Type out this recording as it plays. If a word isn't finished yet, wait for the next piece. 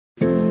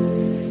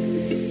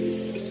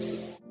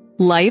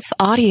Life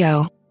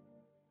Audio.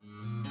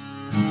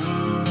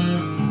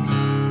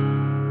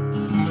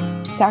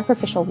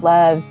 Sacrificial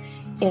love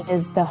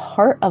is the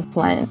heart of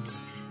Lent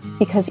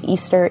because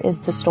Easter is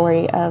the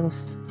story of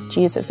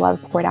Jesus'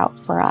 love poured out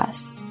for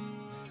us.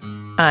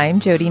 I'm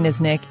Jody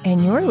Nisnik,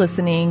 and you're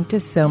listening to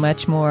So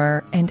Much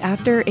More. And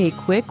after a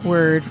quick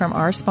word from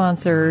our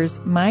sponsors,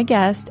 my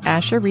guest,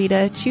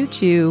 Asheritah Choo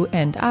Choo,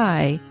 and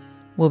I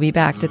will be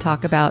back to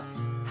talk about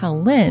how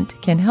Lent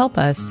can help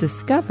us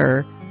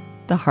discover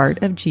the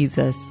heart of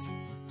Jesus.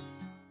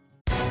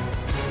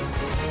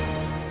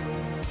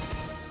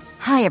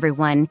 Hi,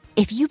 everyone.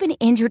 If you've been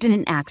injured in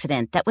an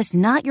accident that was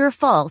not your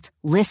fault,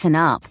 listen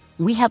up.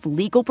 We have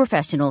legal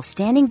professionals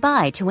standing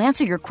by to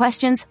answer your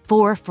questions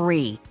for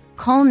free.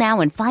 Call now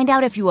and find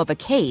out if you have a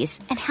case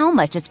and how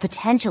much it's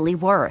potentially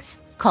worth.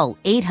 Call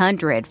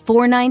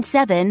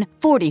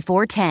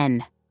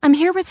 800-497-4410. I'm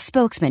here with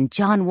spokesman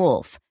John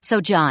Wolf. So,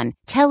 John,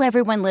 tell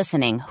everyone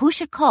listening who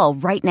should call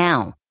right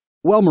now.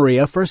 Well,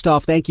 Maria, first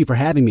off, thank you for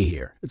having me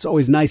here. It's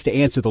always nice to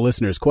answer the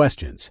listeners'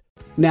 questions.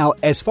 Now,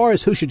 as far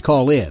as who should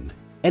call in,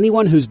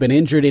 anyone who's been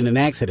injured in an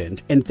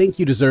accident and think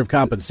you deserve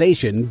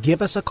compensation,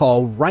 give us a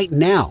call right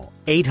now.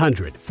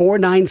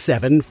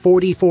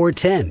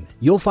 800-497-4410.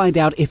 You'll find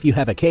out if you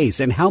have a case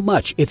and how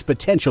much it's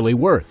potentially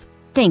worth.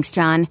 Thanks,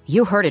 John.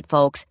 You heard it,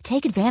 folks.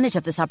 Take advantage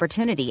of this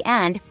opportunity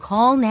and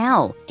call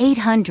now.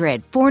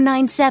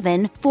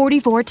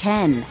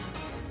 800-497-4410.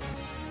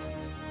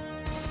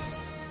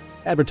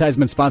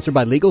 Advertisement sponsored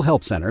by Legal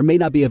Help Center. May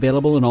not be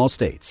available in all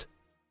states.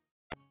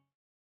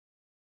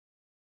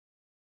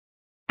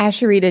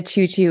 Asheritah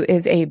Choo Choo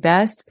is a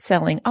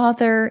best-selling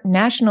author,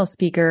 national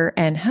speaker,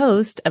 and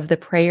host of the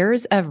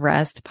Prayers of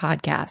Rest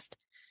podcast.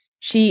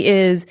 She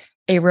is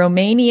a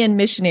Romanian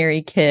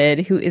missionary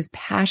kid who is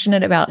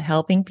passionate about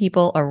helping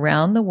people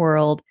around the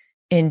world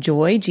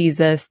enjoy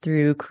Jesus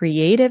through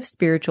creative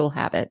spiritual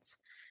habits.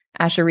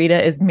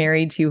 Asheritah is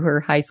married to her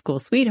high school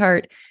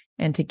sweetheart,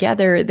 and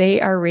together they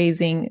are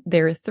raising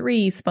their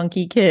 3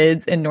 spunky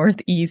kids in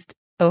Northeast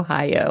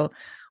Ohio.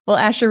 Well,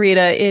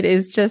 Asheritah, it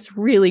is just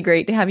really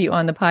great to have you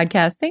on the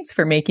podcast. Thanks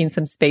for making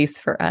some space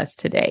for us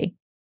today.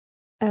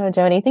 Oh,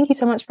 Jody, thank you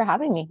so much for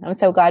having me. I'm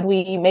so glad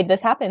we made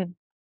this happen.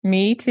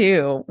 Me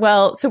too.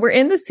 Well, so we're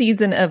in the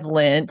season of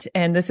Lent,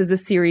 and this is a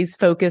series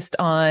focused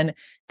on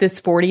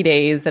this 40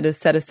 days that is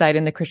set aside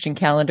in the Christian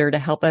calendar to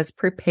help us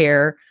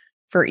prepare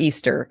for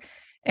Easter.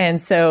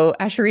 And so,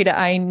 Asheritah,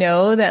 I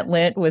know that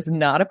Lent was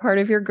not a part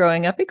of your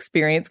growing up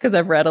experience because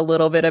I've read a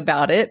little bit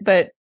about it,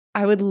 but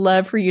I would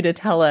love for you to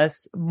tell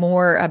us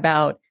more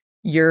about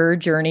your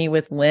journey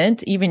with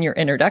Lent, even your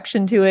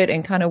introduction to it,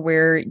 and kind of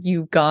where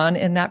you've gone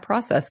in that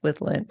process with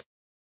Lent.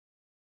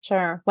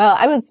 Sure. Well,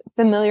 I was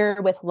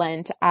familiar with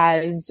Lent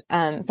as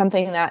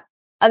something that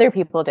other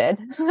people did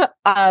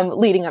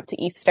leading up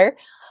to Easter.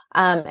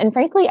 And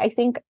frankly, I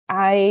think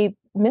I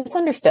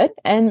misunderstood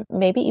and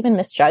maybe even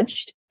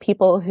misjudged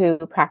people who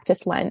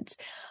practice Lent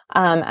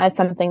as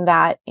something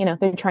that,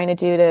 they're trying to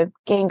do to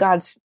gain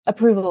God's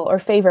approval or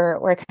favor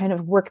or kind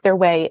of work their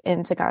way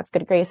into God's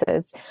good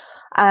graces.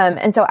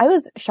 And so I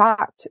was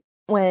shocked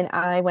when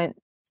I went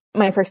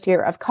my first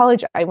year of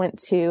college. I went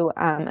to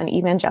an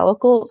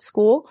evangelical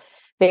school,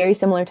 very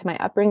similar to my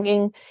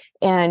upbringing.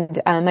 And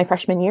my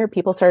freshman year,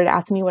 people started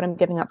asking me what I'm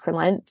giving up for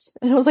Lent.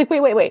 And I was like,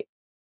 wait.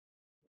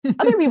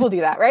 Other people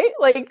do that, right?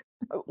 Like,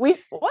 what?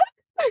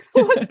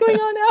 What's going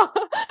on now?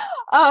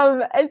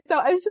 And so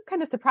I was just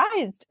kind of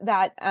surprised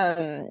that,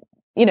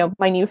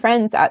 my new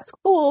friends at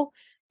school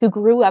who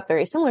grew up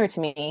very similar to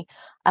me,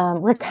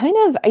 were kind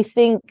of, I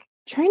think,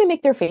 trying to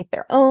make their faith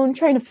their own,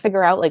 trying to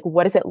figure out, like,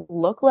 what does it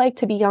look like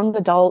to be young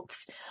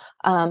adults,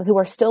 who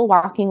are still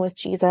walking with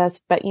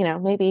Jesus, but,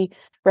 maybe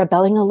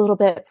rebelling a little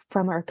bit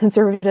from our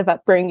conservative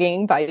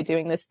upbringing by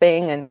doing this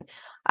thing. And,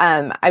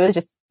 I was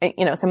just,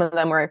 some of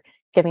them were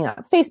giving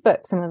up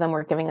Facebook. Some of them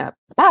were giving up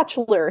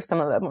Bachelor. Some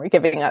of them were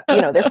giving up,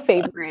 their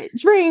favorite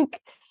drink.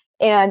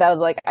 And I was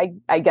like,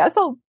 I guess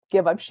I'll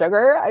give up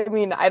sugar. I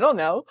mean, I don't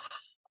know.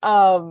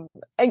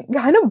 I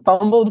kind of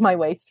bumbled my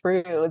way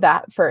through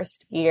that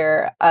first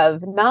year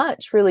of not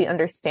truly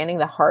understanding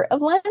the heart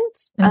of Lent,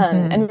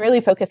 and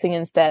really focusing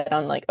instead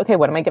on like, okay,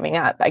 what am I giving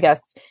up? I guess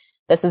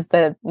this is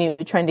the new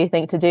trendy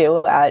thing to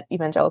do at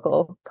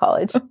evangelical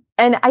college.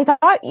 And I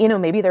thought,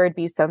 maybe there would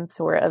be some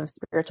sort of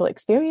spiritual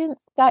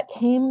experience that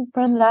came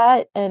from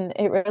that. And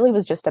it really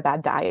was just a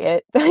bad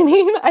diet. I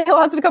mean, I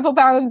lost a couple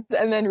pounds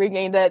and then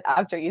regained it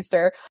after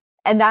Easter.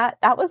 And that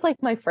was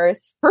like my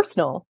first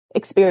personal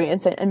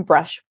experience and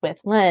brush with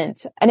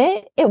Lent. And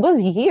it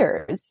was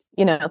years,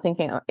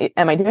 thinking,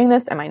 am I doing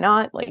this? Am I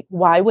not? Like,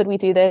 why would we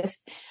do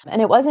this?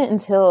 And it wasn't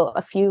until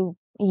a few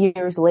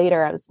years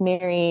later, I was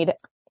married.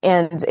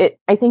 And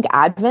I think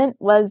Advent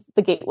was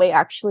the gateway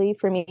actually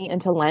for me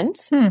into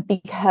Lent,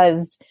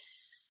 because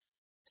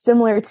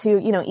similar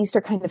to, Easter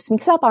kind of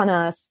sneaks up on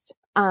us.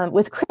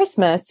 With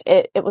Christmas,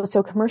 it was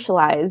so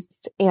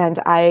commercialized, and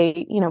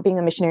I, being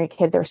a missionary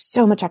kid, there was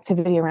so much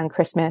activity around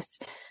Christmas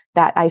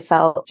that I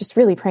felt just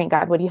really praying,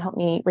 God, would you help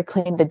me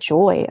reclaim the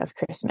joy of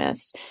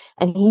Christmas?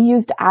 And he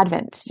used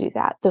Advent to do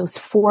that, those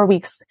 4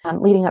 weeks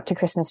leading up to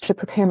Christmas, to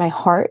prepare my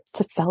heart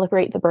to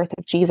celebrate the birth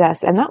of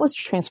Jesus. And that was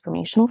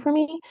transformational for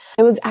me.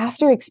 It was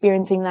after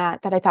experiencing that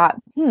I thought,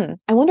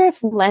 I wonder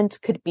if Lent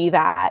could be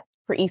that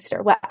for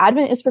Easter. What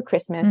Advent is for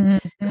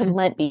Christmas, could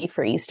Lent be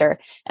for Easter?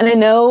 And I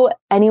know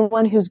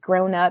anyone who's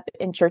grown up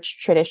in church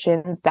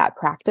traditions that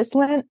practice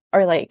Lent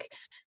are like,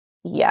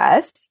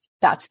 yes,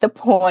 that's the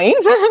point.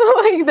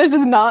 Like, this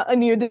is not a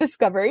new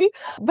discovery,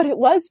 but it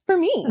was for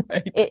me.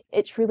 Right.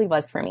 It truly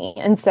was for me.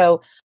 And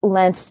so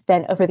Lent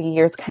then over the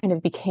years kind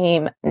of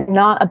became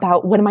not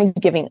about what am I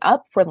giving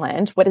up for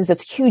Lent? What is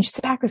this huge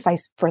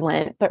sacrifice for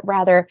Lent? But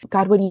rather,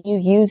 God, would you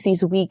use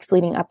these weeks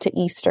leading up to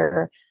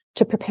Easter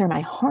to prepare my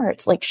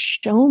heart? Like,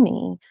 show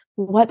me,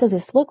 what does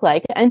this look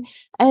like? And,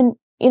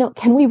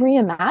 can we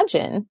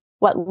reimagine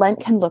what Lent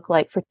can look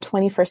like for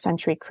 21st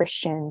century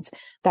Christians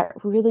that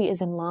really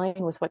is in line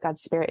with what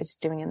God's Spirit is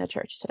doing in the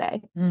church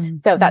today?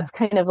 So that's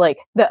kind of like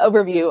the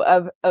overview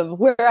of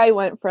where I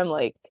went from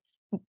like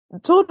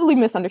totally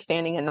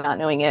misunderstanding and not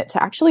knowing it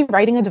to actually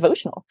writing a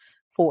devotional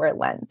for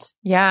Lent.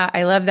 Yeah,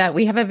 I love that.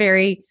 We have a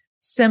very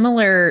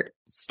similar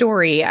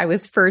story. I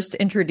was first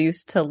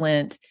introduced to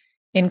Lent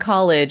in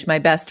college. My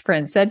best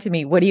friend said to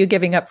me, "What are you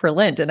giving up for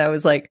Lent?" And I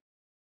was like,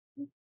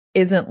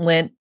 "Isn't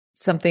Lent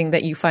something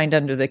that you find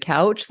under the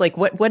couch? Like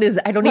what is,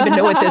 I don't even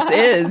know what this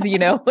is,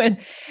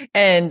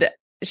 and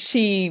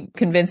she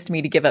convinced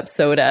me to give up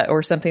soda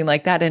or something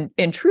like that.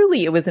 And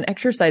truly it was an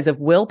exercise of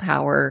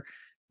willpower,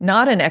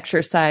 not an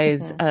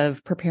exercise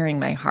of preparing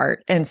my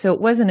heart. And so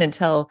it wasn't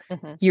until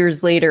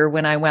years later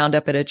when I wound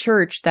up at a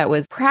church that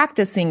was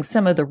practicing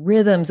some of the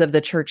rhythms of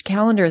the church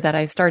calendar that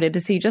I started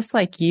to see, just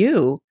like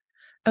you,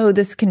 oh,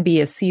 this can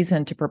be a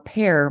season to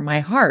prepare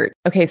my heart.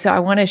 Okay, so I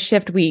want to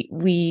shift.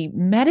 We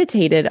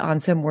meditated on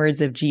some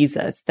words of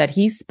Jesus that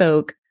he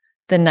spoke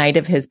the night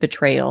of his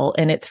betrayal,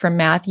 and it's from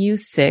Matthew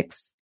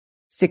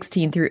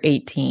 6:16 through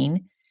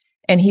 18.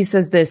 And he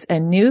says this, "A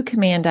new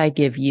command I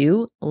give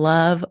you,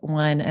 love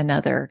one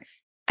another.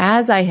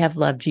 As I have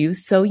loved you,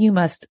 so you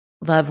must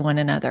love one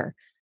another.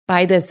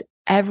 By this,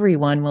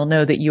 everyone will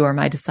know that you are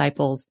my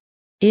disciples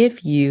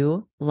if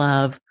you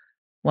love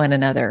one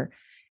another."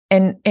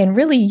 And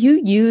really,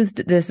 you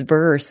used this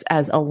verse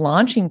as a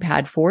launching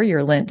pad for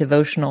your Lent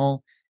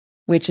devotional,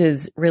 which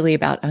is really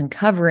about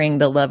uncovering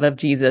the love of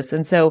Jesus.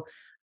 And so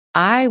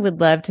I would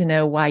love to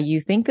know why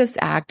you think this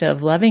act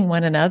of loving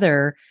one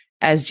another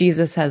as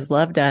Jesus has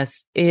loved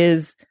us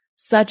is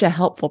such a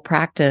helpful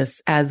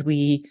practice as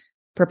we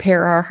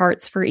prepare our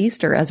hearts for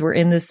Easter, as we're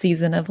in this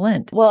season of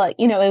Lent. Well,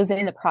 it was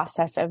in the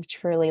process of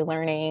truly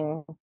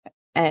learning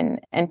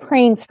and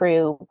praying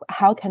through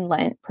how can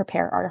Lent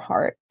prepare our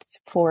hearts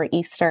for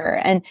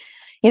Easter. And,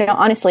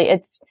 honestly,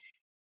 it's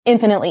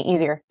infinitely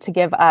easier to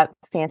give up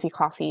fancy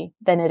coffee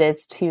than it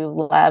is to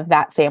love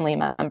that family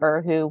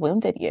member who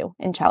wounded you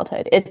in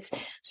childhood. It's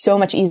so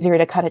much easier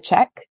to cut a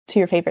check to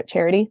your favorite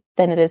charity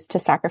than it is to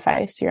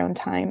sacrifice your own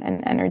time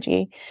and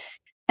energy.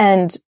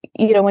 And,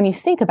 when you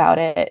think about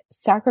it,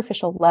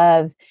 sacrificial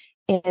love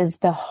is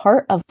the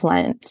heart of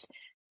Lent,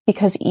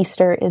 because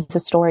Easter is the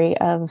story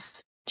of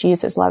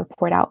Jesus' love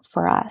poured out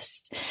for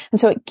us. And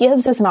so it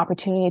gives us an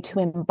opportunity to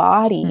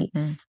embody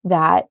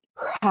that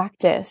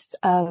practice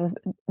of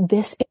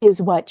this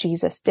is what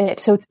Jesus did.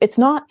 So it's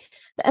not,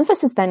 the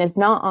emphasis then is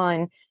not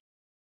on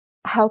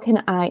how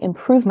can I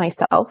improve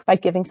myself by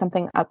giving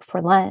something up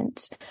for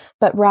Lent,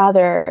 but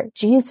rather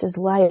Jesus'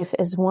 life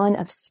is one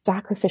of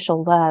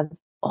sacrificial love,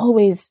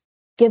 always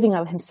giving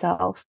of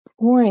himself,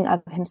 pouring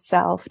of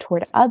himself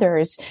toward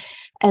others.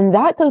 And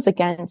that goes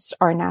against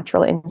our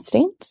natural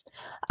instinct.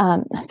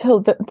 So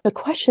the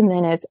question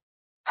then is,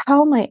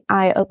 how might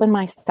I open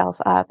myself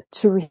up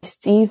to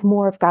receive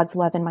more of God's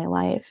love in my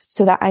life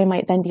so that I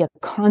might then be a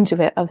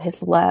conduit of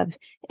his love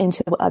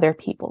into other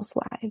people's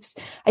lives?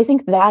 I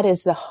think that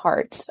is the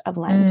heart of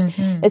Lent.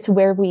 It's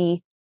where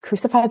we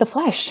crucify the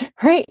flesh,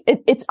 right?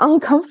 It's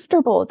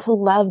uncomfortable to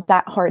love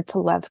that hard to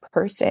love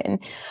person.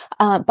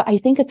 But I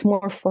think it's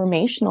more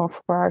formational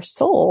for our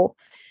soul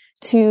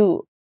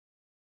to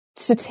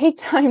take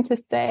time to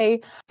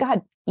say,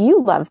 God,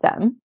 you love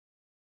them.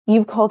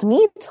 You've called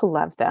me to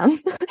love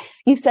them.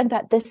 You've said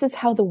that this is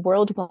how the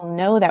world will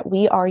know that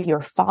we are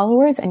your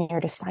followers and your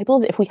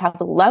disciples, if we have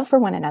love for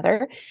one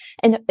another.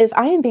 And if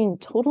I am being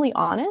totally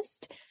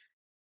honest,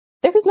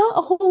 there's not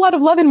a whole lot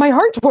of love in my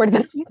heart toward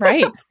them.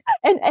 Right.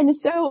 And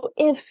so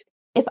if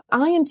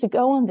I am to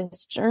go on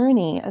this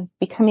journey of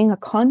becoming a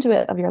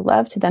conduit of your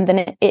love to them,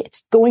 then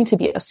it's going to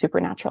be a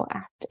supernatural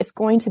act. It's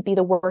going to be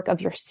the work of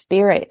your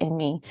Spirit in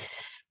me.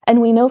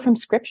 And we know from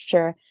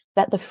Scripture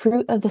that the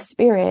fruit of the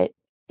Spirit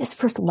is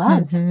first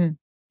love.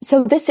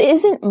 So this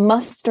isn't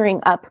mustering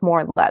up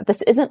more love.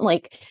 This isn't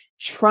like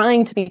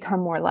trying to become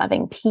more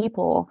loving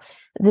people.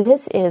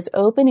 This is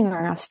opening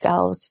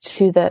ourselves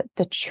to the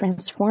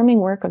transforming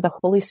work of the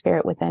Holy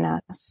Spirit within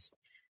us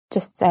to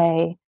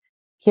say,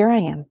 here I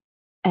am.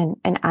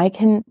 And I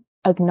can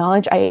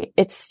acknowledge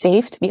it's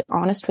safe to be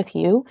honest with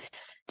you,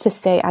 to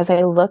say, as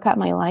I look at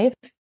my life,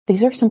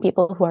 these are some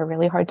people who are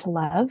really hard to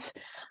love.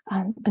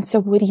 And so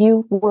would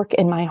you work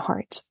in my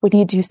heart? Would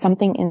you do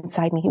something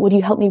inside me? Would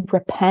you help me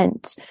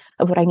repent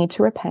of what I need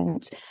to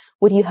repent?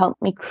 Would you help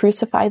me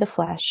crucify the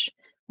flesh?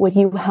 Would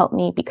you help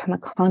me become a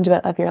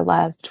conduit of your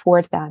love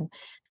toward them?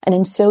 And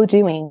in so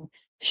doing,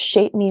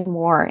 shape me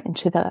more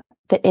into the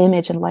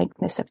image and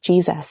likeness of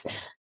Jesus.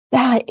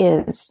 That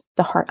is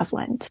the heart of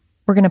Lent.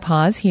 We're going to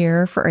pause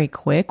here for a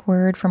quick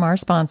word from our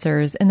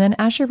sponsors, and then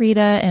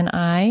Asheritah and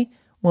I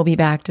will be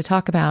back to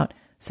talk about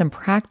some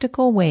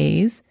practical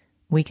ways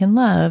we can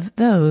love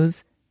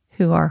those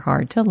who are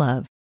hard to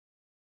love.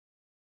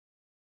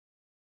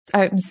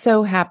 I'm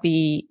so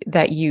happy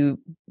that you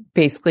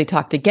basically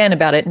talked again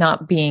about it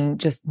not being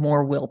just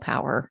more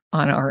willpower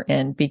on our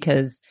end,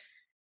 because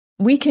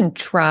we can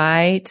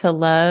try to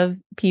love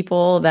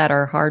people that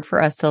are hard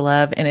for us to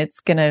love, and it's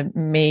going to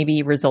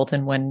maybe result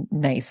in one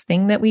nice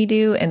thing that we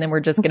do, and then we're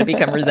just going to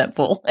become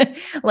resentful.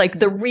 Like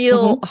the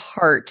real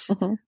heart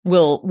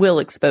will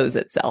expose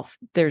itself.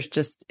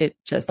 It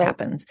just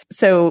happens.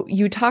 So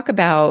you talk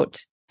about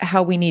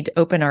how we need to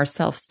open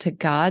ourselves to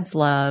God's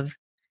love,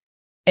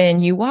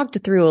 and you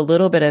walked through a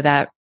little bit of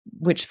that,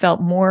 which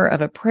felt more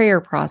of a prayer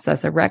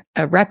process,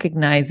 a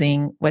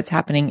recognizing what's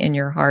happening in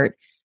your heart.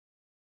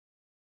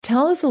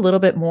 Tell us a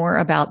little bit more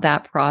about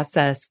that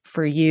process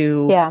for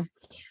you. Yeah.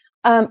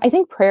 I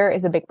think prayer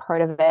is a big part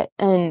of it,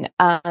 and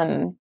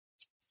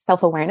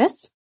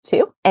self-awareness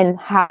too, and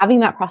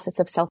having that process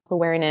of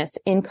self-awareness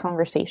in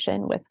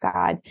conversation with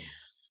God.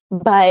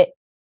 But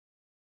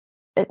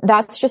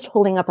that's just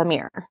holding up a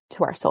mirror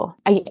to our soul.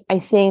 I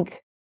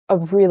think a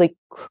really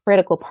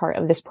critical part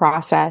of this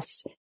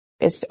process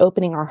is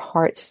opening our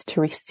hearts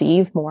to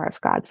receive more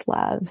of God's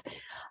love.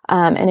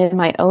 And in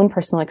my own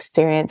personal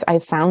experience, I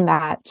found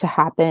that to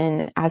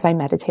happen as I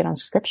meditate on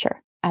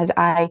scripture, as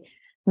I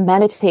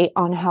meditate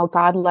on how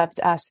God loved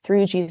us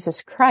through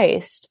Jesus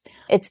Christ.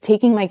 It's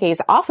taking my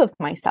gaze off of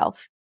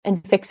myself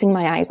and fixing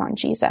my eyes on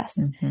Jesus.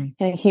 And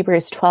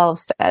Hebrews 12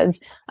 says,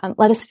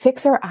 let us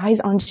fix our eyes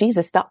on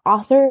Jesus, the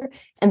author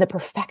and the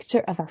perfecter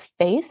of our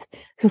faith,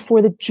 who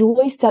for the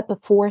joy set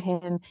before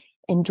him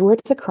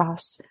endured the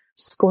cross,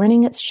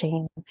 scorning its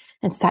shame,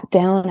 and sat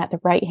down at the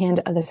right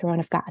hand of the throne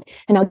of God.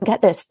 And now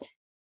get this,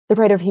 the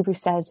writer of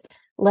Hebrews says,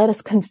 let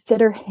us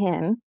consider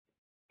him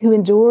who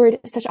endured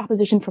such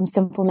opposition from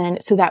sinful men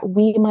so that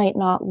we might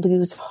not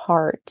lose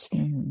heart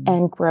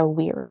and grow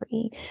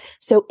weary.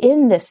 So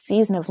in this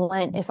season of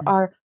Lent, if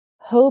our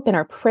hope and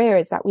our prayer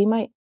is that we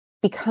might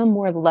become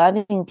more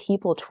loving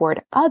people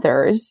toward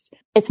others,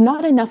 it's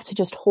not enough to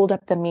just hold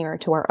up the mirror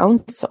to our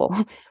own soul.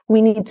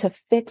 We need to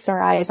fix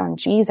our eyes on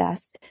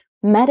Jesus,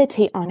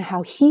 meditate on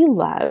how he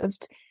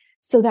loved,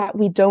 so that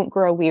we don't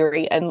grow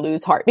weary and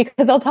lose heart.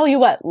 Because I'll tell you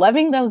what,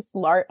 loving those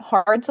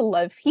hard to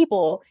love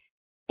people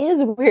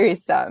is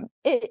wearisome.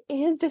 It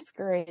is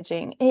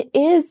discouraging. It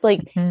is like,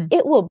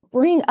 it will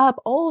bring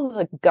up all of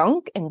the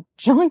gunk and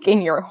junk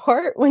in your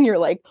heart when you're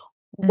like,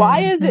 why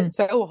is it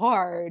so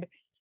hard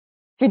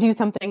to do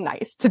something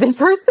nice to this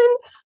person?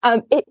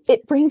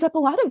 It brings up a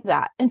lot of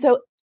that. And so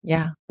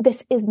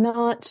this is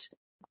not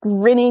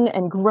grinning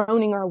and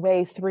groaning our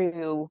way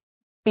through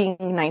being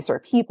nicer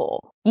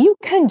people. You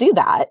can do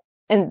that,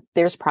 and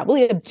there's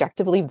probably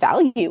objectively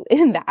value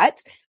in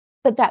that,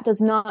 but that does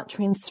not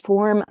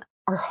transform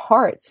our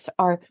hearts,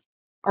 our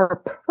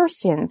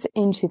persons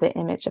into the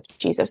image of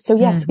Jesus. So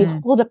yes, we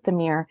hold up the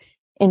mirror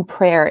in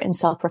prayer, in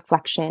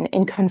self-reflection,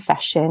 in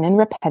confession, in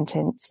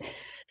repentance,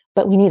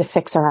 but we need to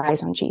fix our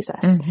eyes on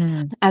Jesus.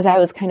 As I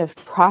was kind of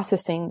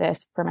processing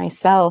this for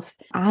myself,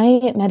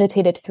 I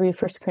meditated through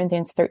 1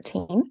 Corinthians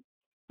 13.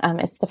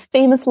 It's the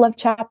famous love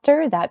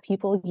chapter that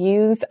people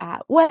use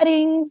at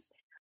weddings.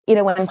 You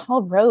know, when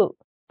Paul wrote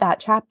that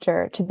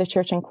chapter to the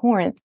church in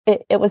Corinth,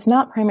 it was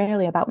not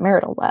primarily about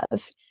marital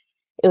love.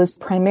 It was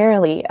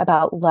primarily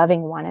about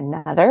loving one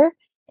another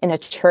in a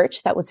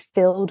church that was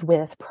filled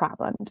with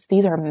problems.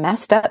 These are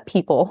messed up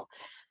people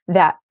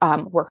that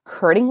were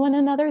hurting one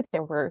another.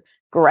 There were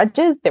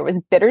grudges. There was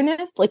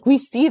bitterness. Like we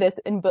see this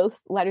in both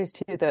letters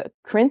to the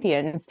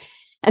Corinthians.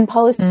 And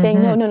Paul is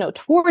saying, no,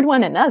 toward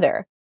one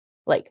another.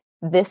 Like,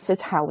 this is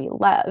how we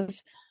love.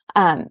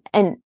 And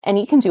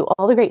you can do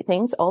all the great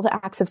things, all the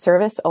acts of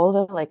service, all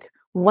the like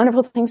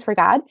wonderful things for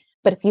God.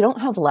 But if you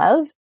don't have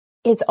love,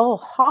 it's all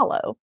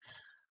hollow.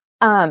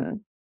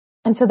 And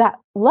so that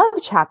love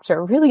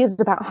chapter really is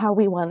about how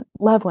we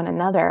love one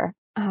another.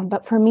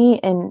 But for me,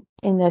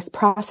 in this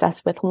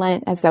process with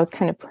Lent, as I was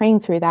kind of praying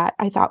through that,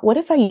 I thought, what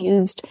if I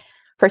used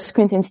 1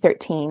 Corinthians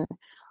 13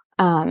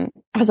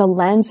 as a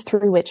lens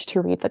through which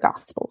to read the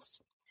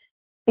Gospels?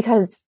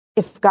 Because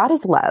if God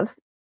is love,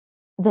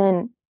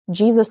 then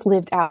Jesus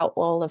lived out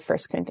all of 1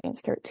 Corinthians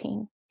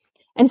 13.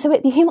 And so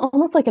it became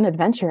almost like an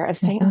adventure of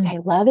saying, okay,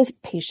 love is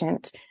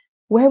patient.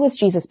 Where was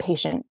Jesus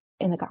patient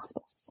in the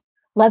Gospels?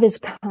 Love is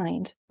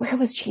kind. Where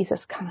was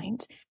Jesus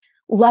kind?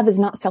 Love is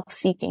not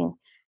self-seeking.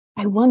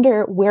 I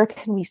wonder, where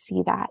can we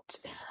see that?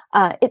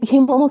 It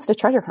became almost a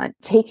treasure hunt,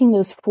 taking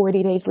those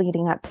 40 days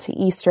leading up to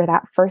Easter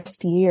that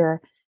first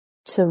year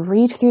to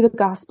read through the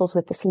Gospels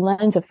with this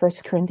lens of 1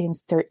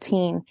 Corinthians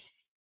 13.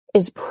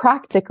 is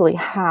practically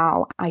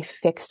how I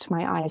fixed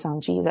my eyes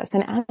on Jesus.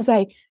 And as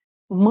I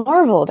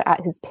marveled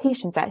at his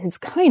patience, at his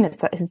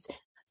kindness, at his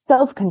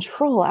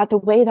self-control, at the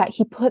way that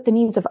he put the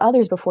needs of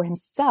others before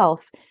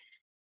himself,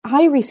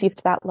 I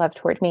received that love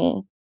toward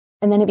me.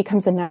 And then it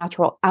becomes a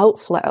natural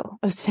outflow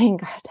of saying,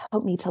 God,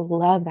 help me to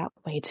love that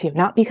way too.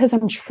 Not because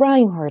I'm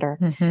trying harder,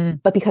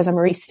 but because I'm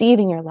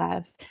receiving your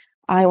love.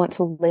 I want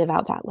to live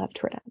out that love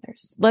toward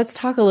others. Let's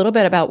talk a little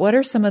bit about what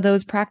are some of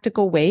those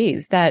practical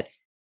ways that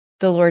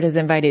the Lord has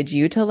invited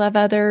you to love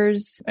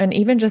others, and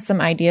even just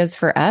some ideas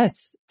for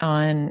us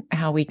on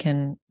how we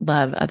can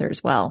love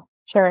others well.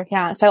 Sure.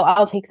 Yeah. So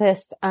I'll take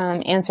this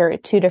answer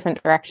two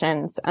different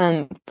directions.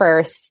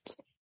 First,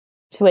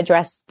 to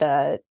address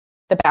the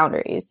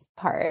boundaries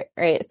part,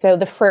 right? So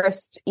the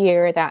first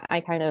year that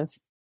I kind of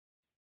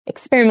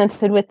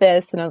experimented with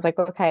this, and I was like,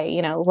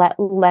 okay, let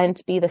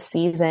Lent be the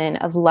season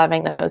of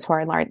loving those who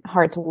are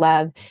hard to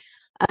love.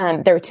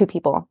 There were two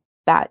people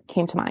that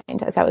came to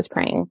mind as I was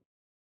praying.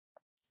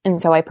 And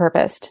so I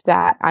purposed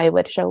that I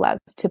would show love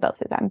to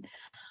both of them.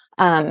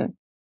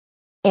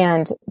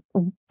 And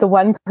the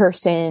one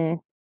person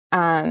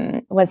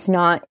was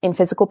not in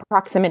physical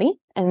proximity,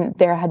 and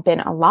there had been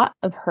a lot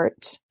of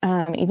hurt,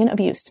 even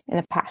abuse in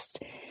the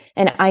past.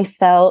 And I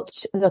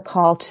felt the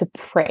call to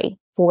pray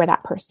for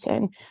that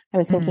person. I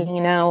was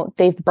thinking,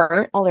 they've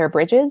burnt all their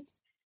bridges.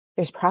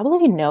 There's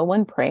probably no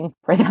one praying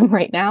for them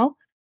right now.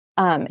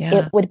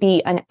 It would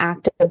be an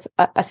act of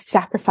a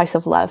sacrifice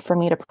of love for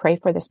me to pray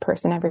for this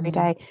person every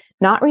day,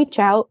 not reach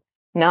out,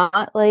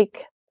 not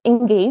like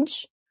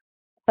engage,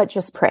 but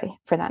just pray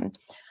for them.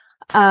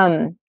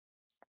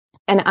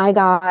 And I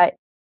got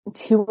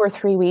 2 or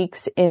 3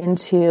 weeks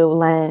into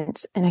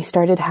Lent, and I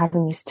started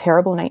having these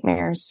terrible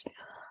nightmares.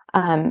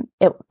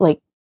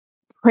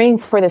 Praying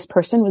for this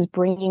person was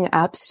bringing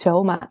up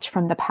so much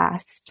from the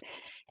past.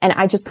 And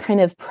I just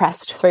kind of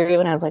pressed through,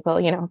 and I was like,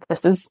 well,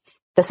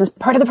 this is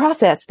part of the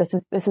process.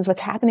 This is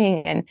what's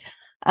happening.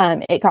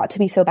 And it got to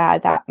be so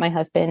bad that my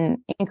husband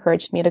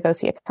encouraged me to go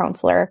see a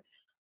counselor.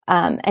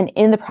 And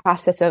in the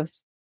process of,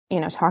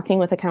 talking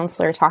with a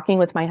counselor, talking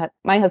with my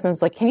husband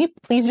was like, can you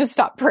please just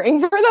stop praying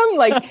for them?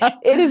 Like,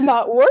 it is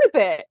not worth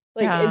it.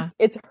 Like,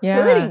 it's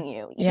hurting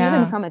you.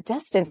 Even from a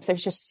distance,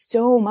 there's just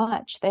so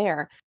much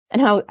there.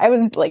 And I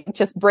was like,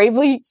 just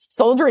bravely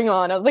soldiering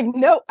on. I was like,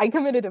 no, I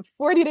committed to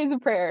 40 days of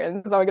prayer.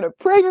 And so I'm going to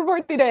pray for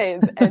 40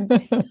 days.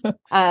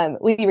 And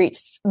we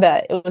reached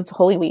it was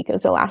Holy Week. It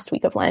was the last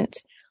week of Lent.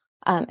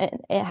 And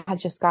it had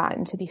just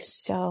gotten to be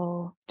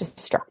so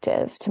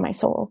destructive to my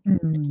soul.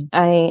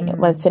 I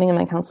was sitting in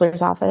my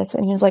counselor's office,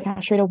 and he was like,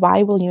 Ashrita,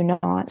 why will you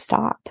not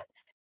stop?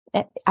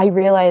 I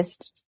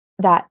realized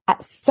that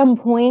at some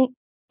point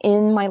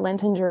in my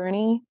Lenten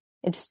journey,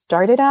 it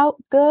started out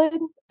good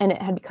and it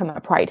had become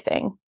a pride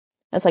thing.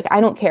 It's like,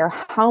 I don't care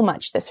how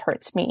much this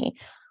hurts me.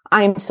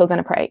 I'm still going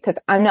to pray because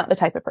I'm not the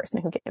type of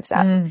person who gives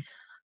up. And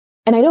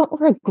I don't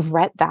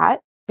regret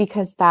that,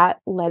 because that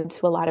led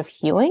to a lot of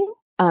healing,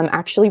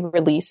 actually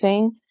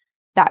releasing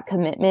that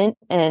commitment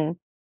and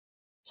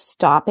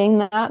stopping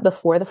that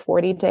before the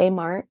 40-day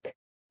mark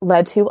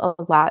led to a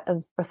lot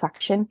of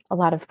reflection, a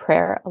lot of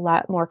prayer, a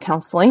lot more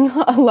counseling,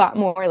 a lot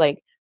more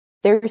like,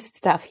 there's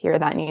stuff here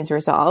that needs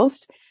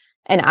resolved.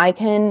 And I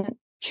can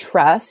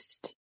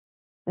trust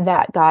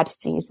that God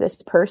sees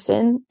this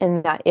person,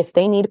 and that if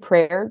they need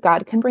prayer,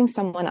 God can bring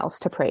someone else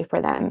to pray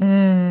for them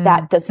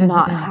that does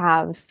not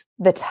have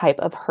the type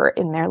of hurt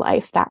in their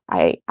life that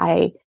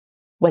I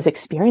was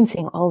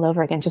experiencing all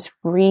over again, just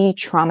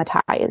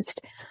re-traumatized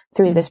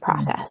through this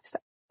process.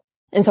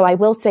 And so I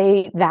will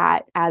say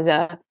that as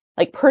a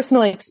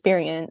personal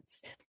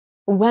experience,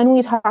 when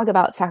we talk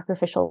about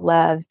sacrificial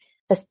love,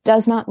 this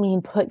does not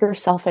mean put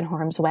yourself in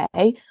harm's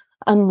way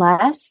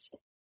unless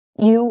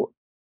you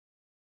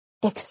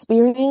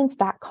experience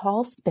that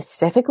call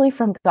specifically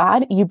from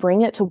God. You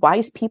bring it to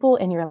wise people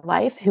in your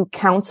life who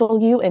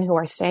counsel you and who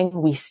are saying,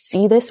 we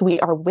see this, we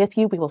are with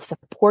you, we will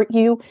support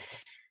you.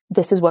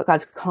 This is what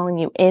God's calling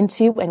you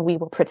into, and we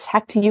will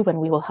protect you,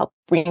 and we will help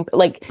bring,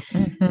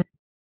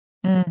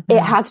 it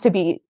has to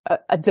be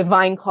a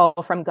divine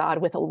call from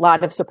God with a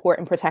lot of support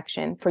and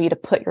protection for you to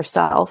put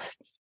yourself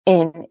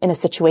in a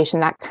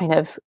situation that kind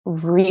of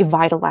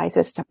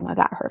revitalizes some of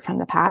that hurt from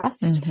the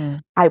past.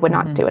 I would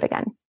not do it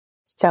again.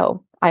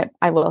 So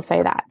I will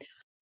say that.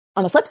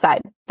 On the flip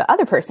side, the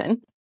other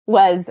person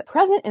was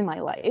present in my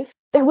life.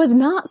 There was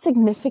not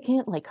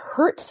significant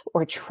hurt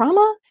or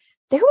trauma.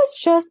 There was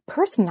just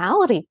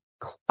personality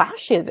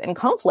clashes and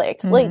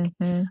conflict.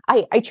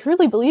 I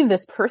truly believe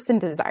this person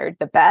desired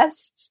the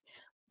best,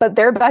 but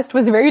their best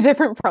was very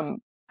different from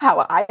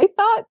how I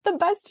thought the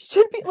best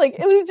should be. It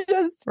was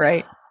just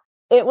right.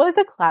 It was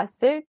a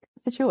classic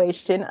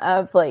situation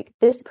of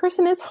this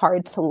person is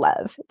hard to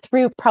love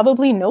through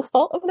probably no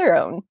fault of their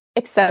own,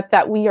 except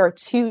that we are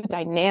two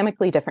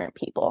dynamically different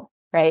people,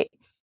 right?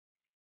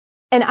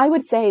 And I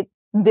would say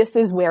this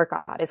is where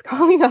God is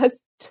calling us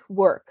to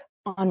work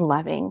on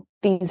loving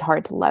these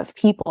hard to love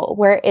people,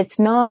 where it's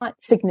not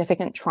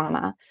significant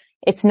trauma.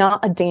 It's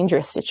not a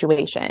dangerous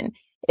situation.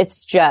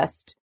 It's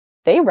just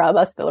they rub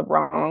us the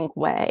wrong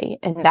way.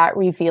 And that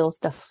reveals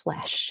the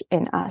flesh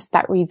in us.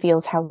 That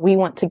reveals how we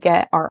want to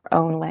get our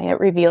own way. It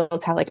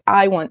reveals how, like,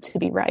 I want to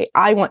be right.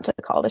 I want to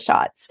call the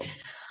shots.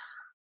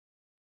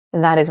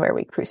 And that is where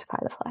we crucify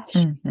the flesh.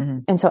 Mm-hmm.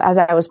 And so as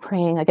I was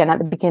praying again at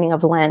the beginning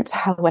of Lent,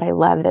 how would I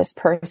love this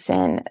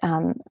person?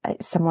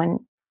 Someone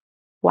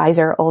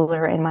wiser,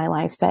 older in my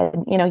life said,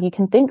 you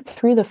can think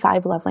through the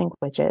 5 love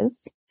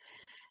languages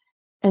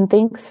and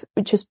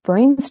just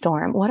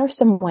brainstorm. What are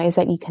some ways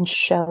that you can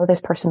show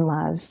this person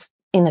love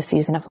in the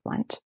season of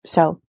Lent?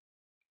 So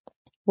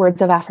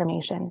words of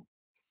affirmation.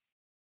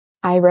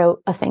 I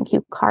wrote a thank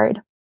you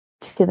card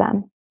to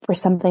them for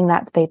something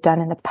that they've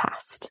done in the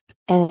past,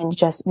 and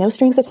just no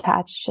strings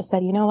attached, just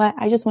said, you know what?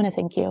 I just want to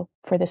thank you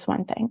for this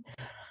one thing.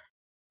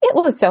 It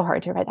was so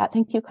hard to write that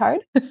thank you card.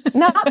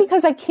 Not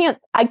because I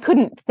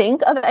couldn't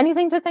think of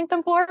anything to thank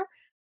them for,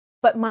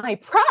 but my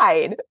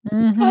pride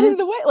got in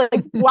the way.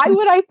 Like, why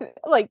would I,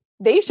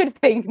 they should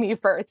thank me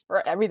first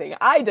for everything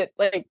I did.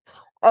 Like,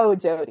 oh,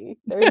 Jody,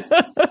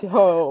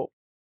 it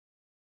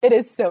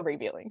is so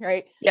revealing,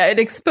 right? Yeah, it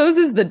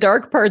exposes the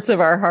dark parts of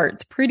our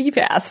hearts pretty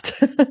fast.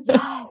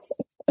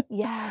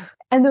 Yes.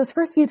 And those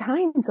first few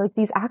times, like,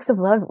 these acts of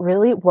love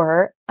really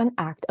were an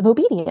act of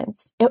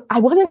obedience. I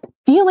wasn't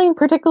feeling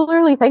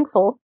particularly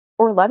thankful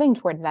or loving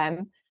toward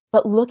them,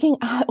 but looking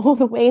at all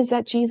the ways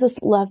that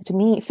Jesus loved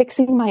me,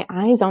 fixing my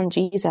eyes on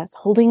Jesus,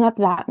 holding up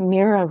that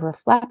mirror of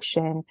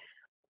reflection,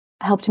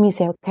 helped me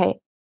say, okay,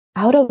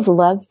 out of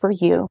love for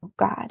you,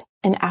 God,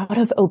 and out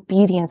of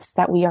obedience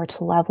that we are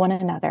to love one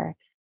another,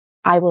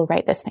 I will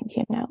write this thank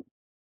you note.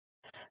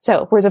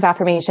 So words of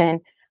affirmation,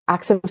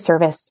 acts of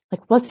service.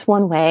 Like, what's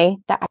one way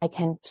that I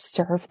can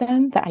serve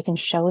them, that I can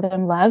show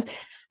them love?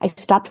 I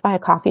stopped by a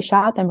coffee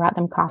shop and brought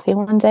them coffee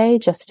one day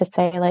just to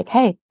say, like,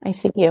 hey, I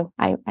see you.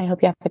 I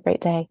hope you have a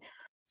great day.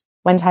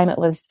 One time it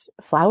was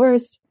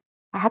flowers,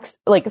 acts,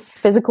 like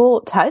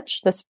physical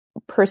touch. This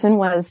person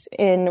was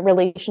in a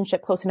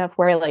relationship close enough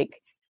where,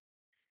 like,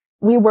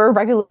 we were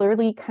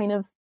regularly kind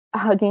of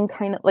hugging,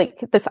 kind of like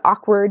this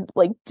awkward,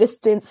 like,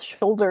 distance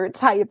shoulder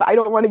type. I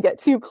don't want to get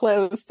too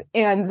close.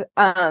 And,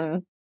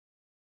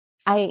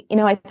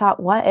 I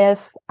thought, what if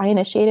I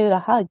initiated a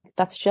hug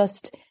that's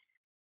just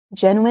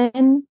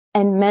genuine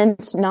and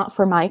meant not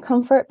for my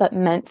comfort, but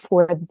meant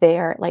for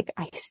their, like,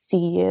 I see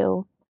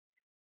you.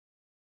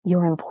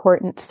 You're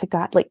important to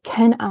God. Like,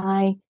 can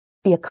I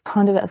be a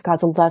conduit of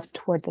God's love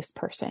toward this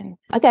person?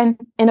 Again,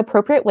 in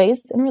appropriate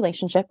ways in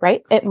relationship,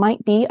 right? It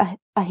might be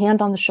a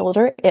hand on the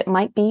shoulder. It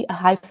might be a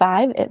high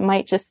five. It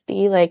might just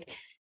be like,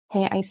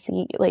 hey, I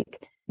see,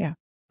 like, yeah,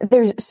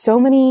 there's so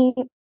many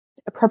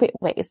appropriate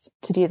ways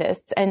to do this.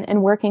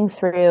 And working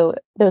through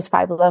those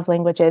 5 love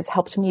languages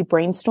helped me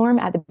brainstorm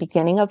at the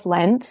beginning of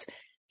Lent.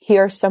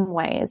 Here are some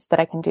ways that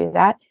I can do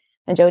that.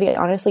 And Jody,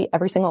 honestly,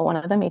 every single one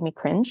of them made me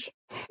cringe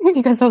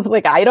because I was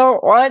like, I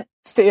don't want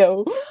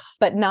to,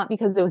 but not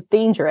because it was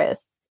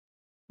dangerous,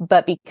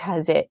 but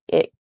because it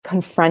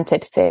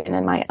confronted sin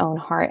in my own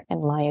heart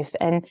and life.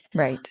 And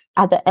right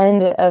at the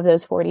end of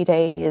those 40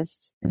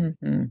 days,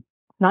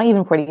 not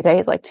even 40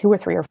 days, like 2 or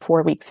 3 or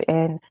 4 weeks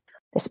in,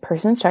 this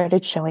person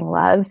started showing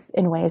love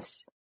in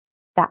ways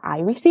that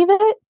I receive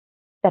it,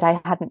 that I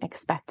hadn't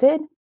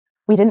expected.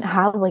 We didn't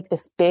have, like,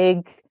 this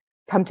big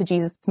come to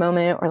Jesus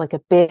moment or, like,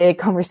 a big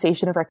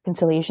conversation of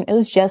reconciliation. It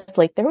was just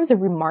like there was a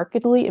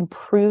remarkably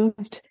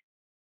improved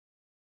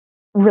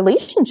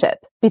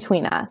relationship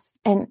between us.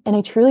 And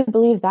I truly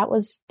believe that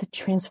was the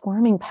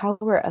transforming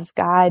power of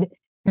God,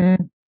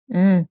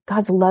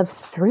 God's love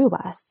through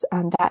us,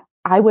 that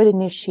I would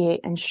initiate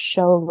and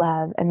show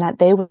love, and that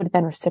they would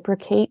then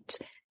reciprocate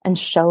and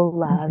show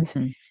love.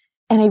 And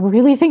I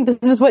really think this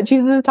is what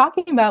Jesus is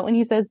talking about when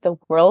he says, the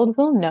world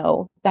will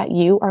know that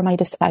you are my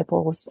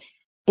disciples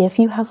if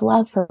you have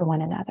love for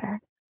one another.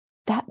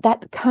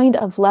 That kind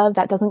of love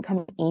that doesn't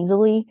come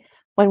easily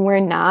when we're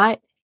not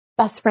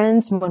best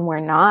friends, when we're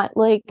not,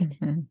 like,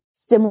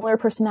 similar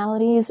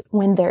personalities,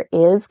 when there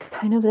is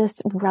kind of this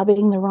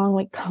rubbing the wrong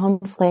way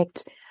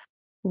conflict,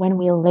 when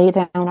we lay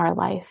down our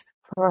life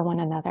for one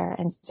another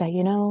and say,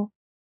 you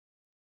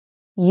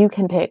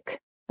can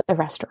pick a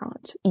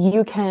restaurant.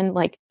 You can,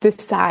 like,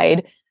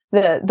 decide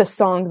the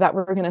song that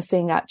we're going to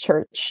sing at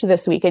church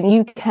this week.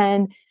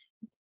 And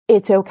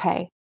it's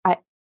okay.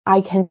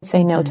 I can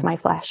say no to my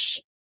flesh,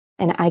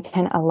 and I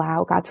can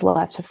allow God's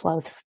love to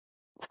flow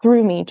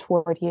through me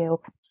toward you.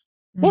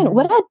 Man,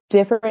 what a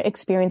different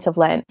experience of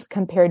Lent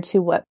compared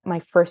to what my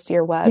first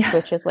year was,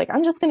 which is like,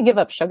 I'm just going to give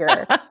up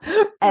sugar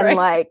and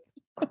like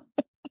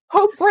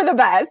hope for the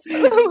best.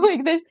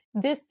 Like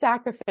this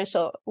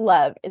sacrificial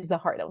love is the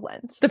heart of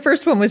Lent. The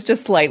first one was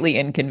just slightly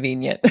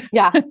inconvenient.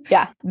 Yeah.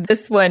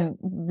 This one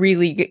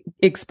really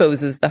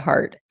exposes the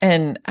heart.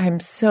 And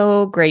I'm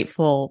so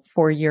grateful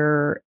for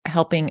your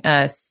helping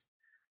us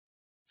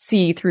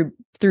see through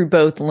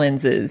both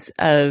lenses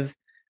of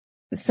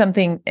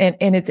something.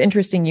 And it's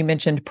interesting. You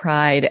mentioned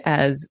pride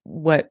as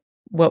what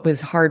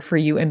was hard for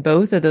you in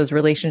both of those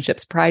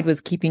relationships. Pride was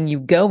keeping you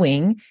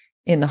going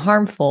in the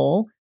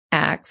harmful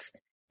acts.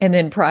 And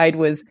then pride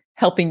was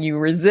helping you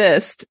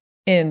resist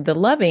in the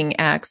loving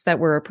acts that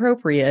were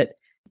appropriate.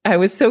 I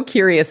was so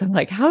curious. I'm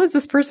like, how is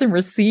this person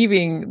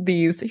receiving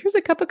these? Here's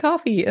a cup of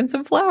coffee and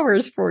some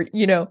flowers for,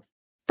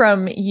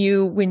 from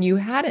you when you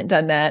hadn't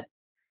done that.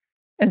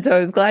 And so I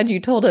was glad you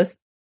told us.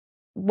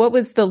 What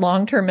was the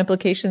long-term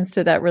implications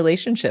to that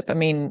relationship? I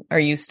mean, are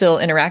you still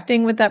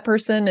interacting with that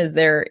person? Is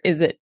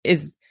the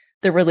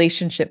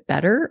relationship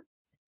better?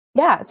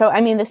 Yeah. So,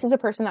 I mean, this is a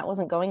person that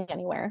wasn't going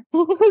anywhere.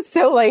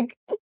 So like,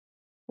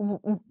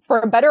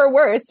 for better or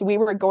worse, we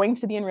were going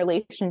to be in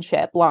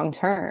relationship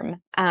long-term.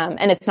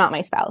 And it's not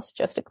my spouse,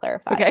 just to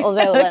clarify. Okay.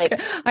 Although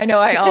like, I know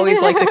I always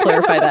like to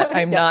clarify that.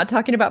 I'm not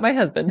talking about my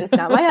husband. It's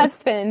not my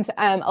husband.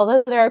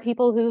 Although there are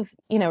people who've,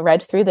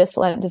 read through this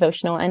Lent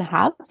devotional and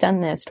have done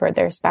this toward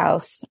their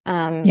spouse.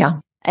 And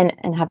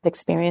have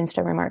experienced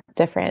a remarkable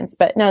difference.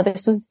 But no,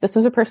 this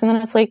was a person that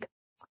was like,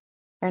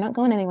 they're not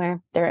going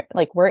anywhere. They're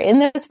like, we're in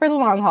this for the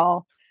long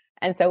haul.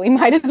 And so we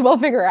might as well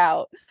figure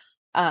out,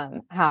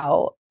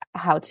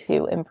 how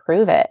to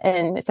improve it.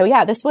 And so,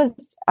 yeah, this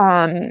was,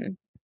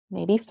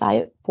 maybe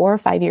 4 or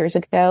 5 years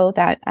ago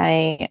that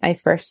I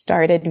first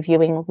started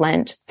viewing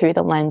Lent through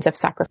the lens of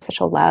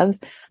sacrificial love.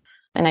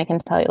 And I can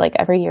tell you, like,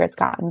 every year it's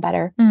gotten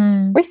better.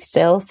 We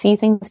still see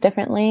things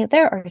differently.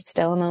 There are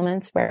still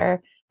moments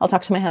where I'll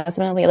talk to my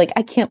husband and I'll be like,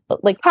 I can't,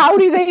 like, how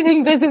do they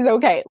think this is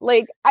okay?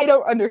 Like, I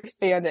don't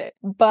understand it.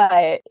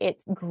 But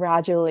it's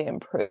gradually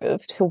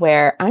improved to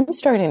where I'm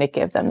starting to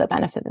give them the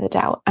benefit of the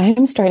doubt.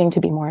 I'm starting to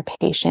be more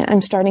patient.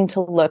 I'm starting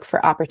to look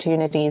for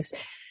opportunities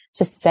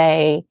to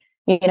say,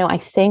 I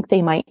think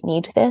they might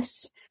need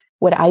this.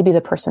 Would I be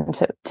the person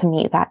to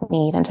meet that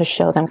need and to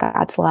show them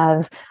God's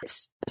love?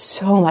 It's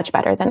so much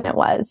better than it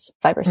was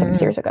 5 or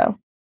 6 years ago.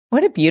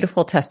 What a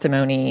beautiful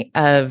testimony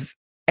of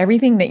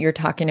everything that you're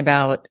talking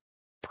about,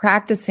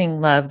 practicing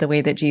love the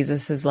way that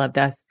Jesus has loved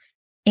us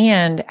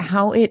and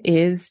how it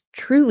is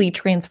truly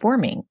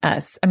transforming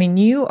us. I mean,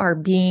 you are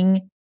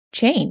being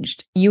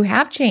changed. You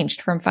have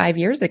changed from 5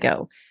 years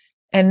ago.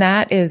 And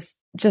that is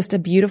just a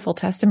beautiful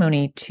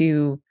testimony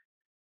to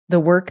the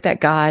work that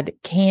God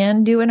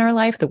can do in our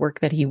life, the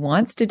work that he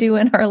wants to do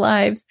in our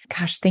lives.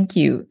 Gosh, thank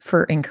you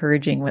for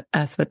encouraging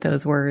us with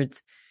those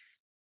words.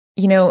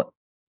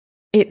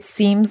 It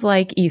seems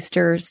like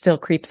Easter still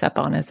creeps up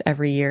on us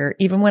every year.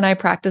 Even when I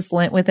practice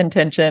Lent with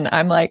intention,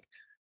 I'm like,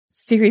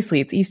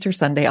 seriously, it's Easter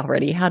Sunday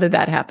already. How did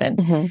that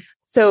happen?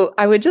 So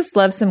I would just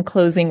love some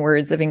closing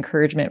words of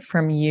encouragement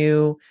from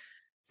you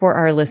for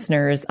our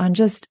listeners on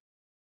just,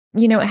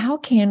 how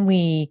can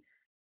we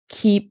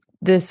keep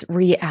this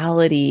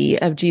reality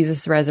of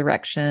Jesus'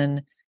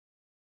 resurrection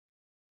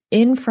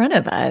in front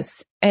of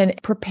us and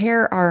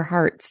prepare our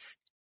hearts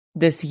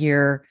this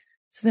year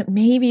so that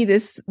maybe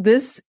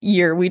this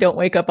year we don't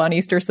wake up on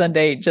Easter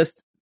Sunday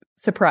just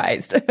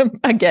surprised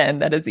again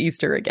that it's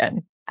Easter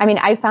again. I mean,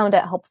 I found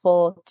it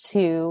helpful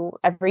to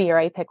every year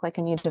I pick like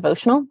a new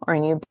devotional or a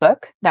new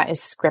book that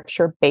is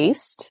scripture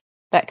based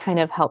that kind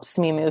of helps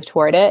me move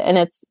toward it. And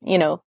it's,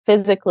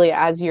 physically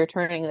as you're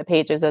turning the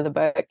pages of the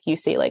book, you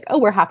see like, oh,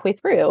 we're halfway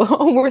through.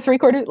 Oh, we're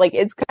 3/4, like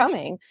it's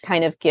coming.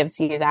 Kind of gives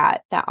you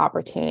that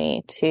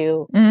opportunity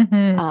to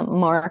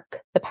mark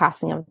the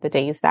passing of the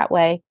days that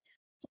way.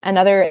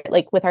 Another,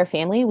 like with our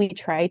family, we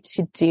try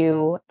to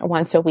do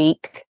once a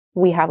week.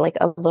 We have like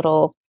a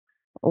little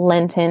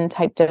Lenten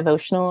type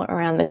devotional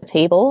around the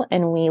table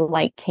and we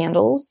light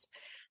candles.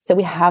 So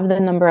we have the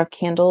number of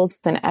candles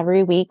and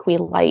every week we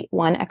light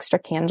one extra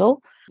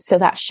candle. So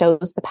that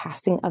shows the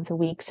passing of the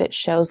weeks. It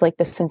shows like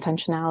this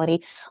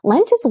intentionality.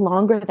 Lent is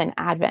longer than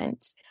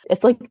Advent.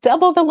 It's like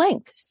double the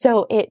length.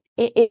 So it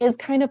is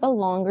kind of a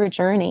longer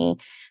journey,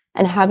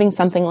 and having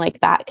something like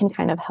that can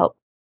kind of help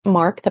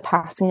mark the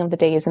passing of the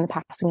days and the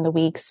passing of the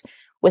weeks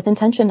with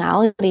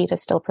intentionality to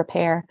still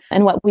prepare.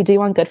 And what we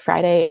do on Good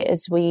Friday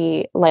is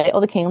we light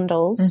all the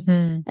candles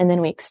and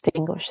then we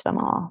extinguish them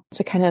all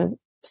to kind of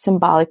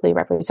symbolically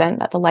represent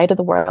that the light of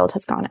the world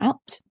has gone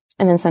out.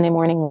 And then Sunday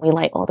morning, we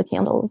light all the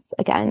candles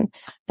again,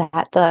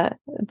 that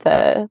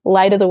the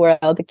light of the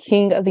world, the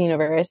King of the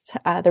universe,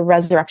 the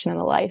resurrection and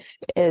the life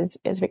is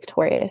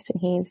victorious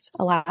and he's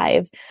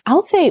alive.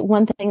 I'll say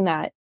one thing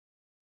that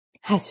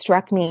has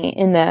struck me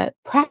in the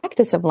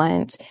practice of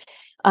Lent.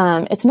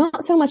 It's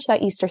not so much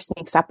that Easter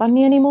sneaks up on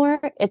me anymore.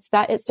 It's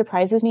that it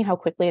surprises me how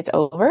quickly it's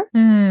over.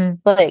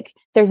 Like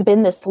there's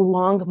been this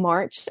long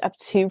march up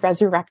to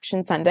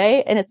Resurrection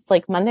Sunday, and it's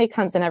like Monday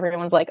comes and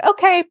everyone's like,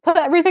 okay, put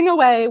everything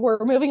away. We're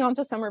moving on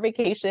to summer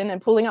vacation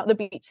and pulling out the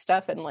beach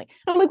stuff. And like,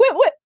 I'm like, wait,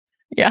 what?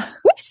 Yeah.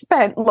 We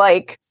spent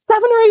like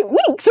 7 or 8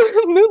 weeks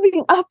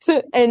moving up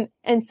to,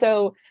 and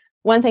so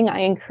one thing I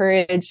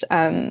encourage,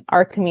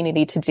 our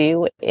community to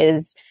do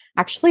is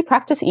actually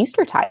practice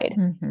Eastertide.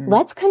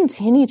 Let's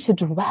continue to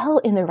dwell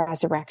in the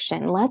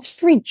resurrection.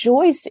 Let's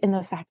rejoice in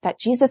the fact that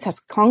Jesus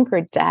has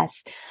conquered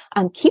death.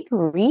 Keep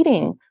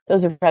reading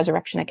those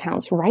resurrection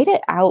accounts. Write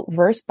it out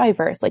verse by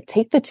verse. Like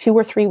take the 2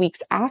 or 3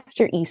 weeks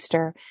after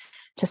Easter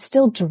to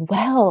still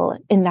dwell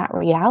in that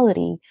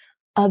reality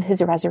of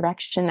his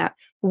resurrection, that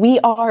we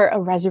are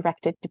a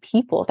resurrected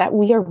people, that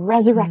we are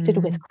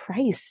resurrected with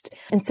Christ.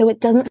 And so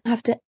it doesn't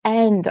have to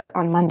end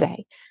on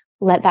Monday.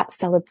 let that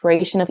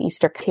celebration of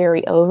Easter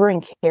carry over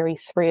and carry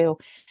through.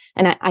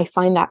 And I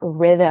find that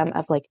rhythm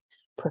of like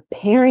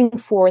preparing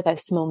for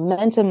this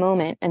momentum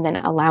moment and then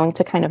allowing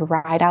to kind of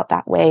ride out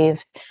that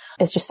wave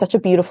is just such a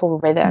beautiful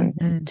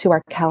rhythm to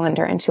our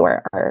calendar and to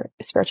our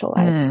spiritual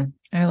lives.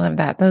 I love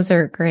that. Those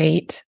are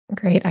great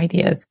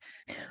ideas.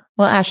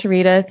 Well,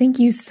 Asheritah, thank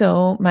you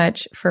so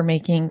much for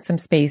making some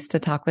space to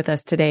talk with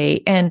us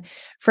today. And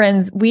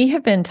friends, we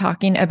have been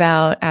talking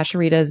about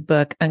Asheritah's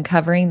book,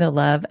 Uncovering the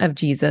Love of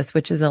Jesus,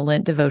 which is a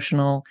Lent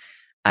devotional.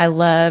 I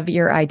love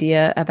your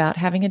idea about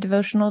having a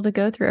devotional to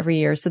go through every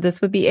year. So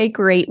this would be a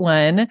great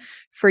one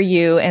for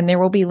you. And there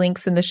will be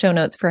links in the show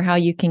notes for how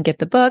you can get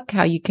the book,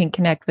 how you can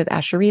connect with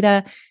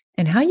Asheritah,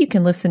 and how you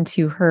can listen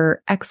to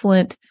her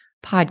excellent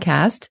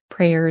podcast,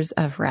 Prayers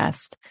of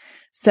Rest.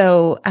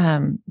 So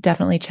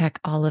definitely check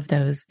all of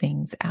those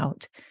things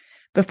out.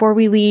 Before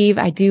we leave,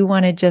 I do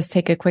want to just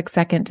take a quick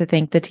second to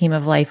thank the team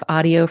of Life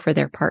Audio for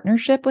their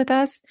partnership with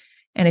us.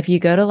 And if you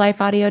go to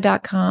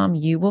lifeaudio.com,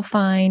 you will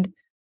find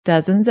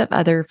dozens of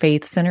other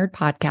faith-centered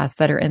podcasts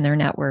that are in their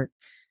network.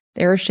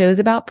 There are shows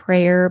about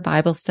prayer,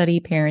 Bible study,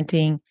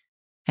 parenting,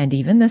 and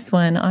even this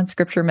one on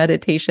scripture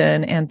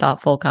meditation and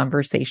thoughtful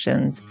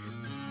conversations.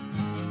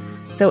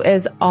 So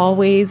as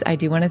always, I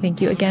do want to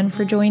thank you again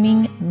for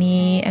joining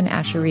me and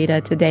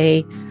Asheritah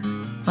today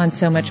on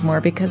So Much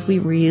More, because we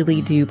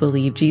really do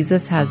believe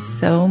Jesus has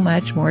so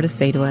much more to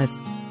say to us,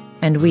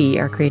 and we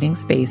are creating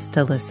space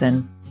to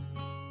listen.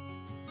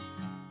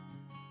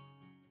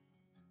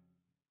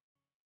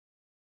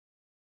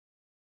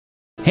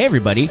 Hey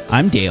everybody,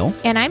 I'm Dale.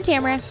 And I'm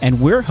Tamara. And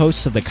we're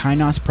hosts of the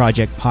Kainos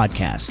Project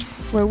podcast,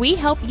 where we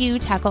help you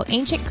tackle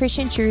ancient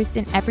Christian truths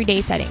in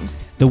everyday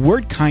settings. The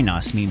word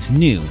Kainos means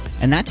new,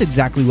 and that's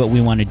exactly what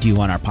we want to do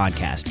on our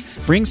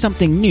podcast. Bring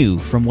something new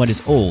from what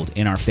is old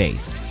in our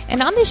faith.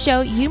 And on this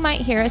show, you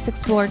might hear us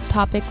explore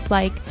topics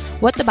like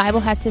what the Bible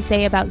has to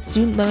say about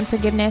student loan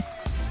forgiveness,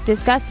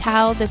 discuss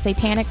how the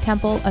Satanic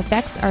Temple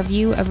affects our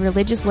view of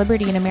religious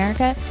liberty in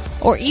America,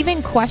 or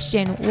even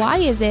question why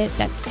is it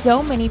that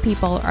so many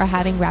people are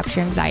having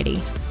rapture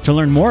anxiety. To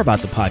learn more about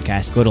the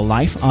podcast, go to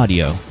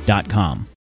lifeaudio.com.